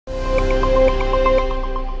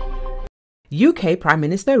UK Prime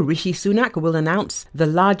Minister Rishi Sunak will announce the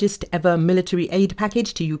largest ever military aid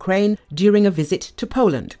package to Ukraine during a visit to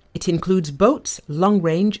Poland. It includes boats,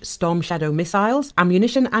 long-range Storm Shadow missiles,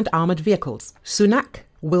 ammunition and armoured vehicles. Sunak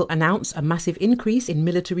will announce a massive increase in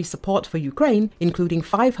military support for Ukraine, including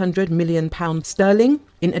 £500 million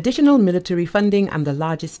in additional military funding and the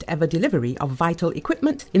largest ever delivery of vital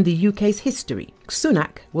equipment in the UK's history.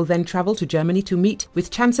 Sunak will then travel to Germany to meet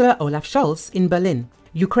with Chancellor Olaf Scholz in Berlin.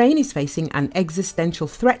 Ukraine is facing an existential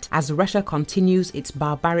threat as Russia continues its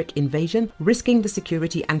barbaric invasion, risking the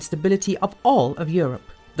security and stability of all of Europe.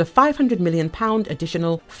 The £500 million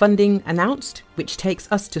additional funding announced, which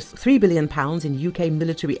takes us to £3 billion in UK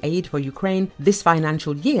military aid for Ukraine this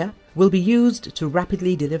financial year, will be used to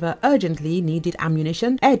rapidly deliver urgently needed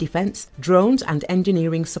ammunition, air defence, drones and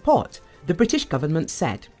engineering support, the British government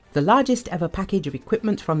said. The largest ever package of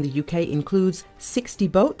equipment from the UK includes 60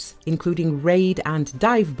 boats, including raid and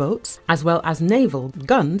dive boats, as well as naval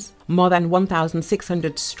guns, more than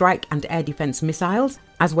 1,600 strike and air defence missiles,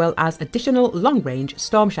 as well as additional long-range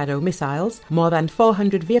Storm Shadow missiles, more than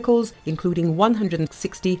 400 vehicles, including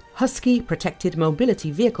 160 Husky protected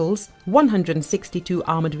mobility vehicles, 162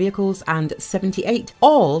 armoured vehicles and 78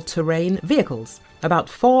 all-terrain vehicles. About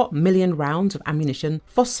 4 million rounds of ammunition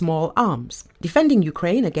for small arms. Defending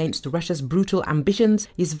Ukraine against Russia's brutal ambitions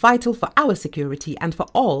is vital for our security and for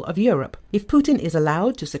all of Europe. If Putin is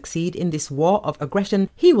allowed to succeed in this war of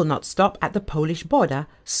aggression, he will not stop at the Polish border,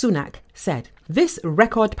 Sunak said. This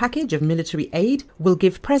record package of military aid will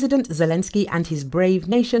give President Zelensky and his brave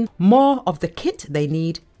nation more of the kit they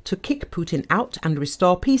need to kick Putin out and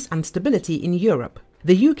restore peace and stability in Europe.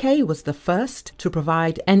 The UK was the first to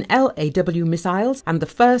provide NLAW missiles and the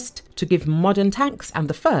first to give modern tanks and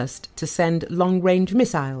the first to send long-range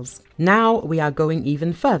missiles. Now we are going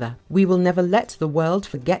even further. We will never let the world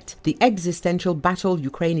forget the existential battle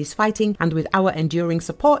Ukraine is fighting, and with our enduring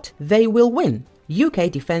support, they will win, UK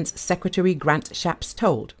Defence Secretary Grant Shapps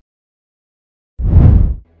told.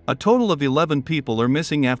 A total of 11 people are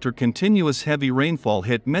missing after continuous heavy rainfall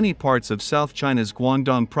hit many parts of South China's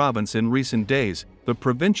Guangdong province in recent days, the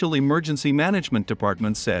Provincial Emergency Management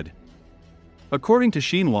Department said. According to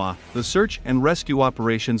Xinhua, the search and rescue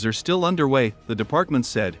operations are still underway, the department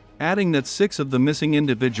said, adding that 6 of the missing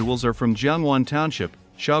individuals are from Jiangwan Township,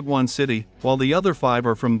 Shaoguan City, while the other 5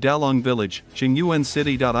 are from Dalong Village, Qingyuan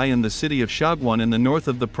City. In the city of Shaoguan in the north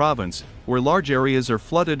of the province, where large areas are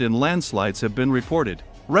flooded and landslides have been reported.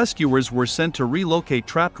 Rescuers were sent to relocate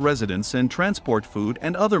trapped residents and transport food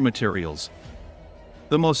and other materials.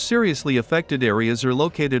 The most seriously affected areas are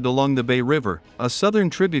located along the Bei River, a southern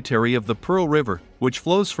tributary of the Pearl River, which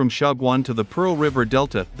flows from Shaoguan to the Pearl River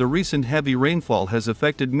Delta. The recent heavy rainfall has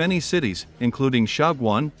affected many cities, including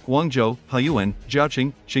Shaoguan, Guangzhou, Haiyuan,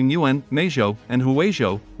 Jiaqing, Qingyuan, Meizhou, and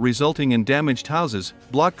Huizhou, resulting in damaged houses,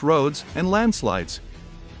 blocked roads, and landslides.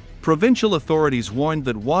 Provincial authorities warned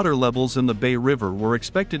that water levels in the Bei River were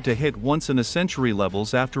expected to hit once-in-a-century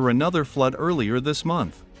levels after another flood earlier this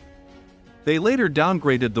month. They later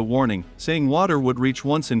downgraded the warning, saying water would reach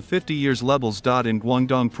once-in-50 years levels. In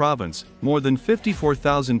Guangdong province, more than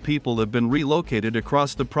 54,000 people have been relocated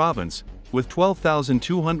across the province, with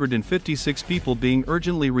 12,256 people being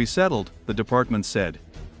urgently resettled, the department said.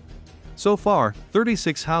 So far,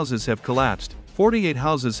 36 houses have collapsed. 48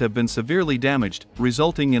 houses have been severely damaged,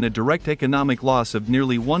 resulting in a direct economic loss of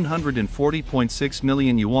nearly 140.6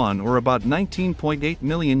 million yuan or about $19.8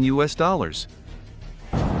 million.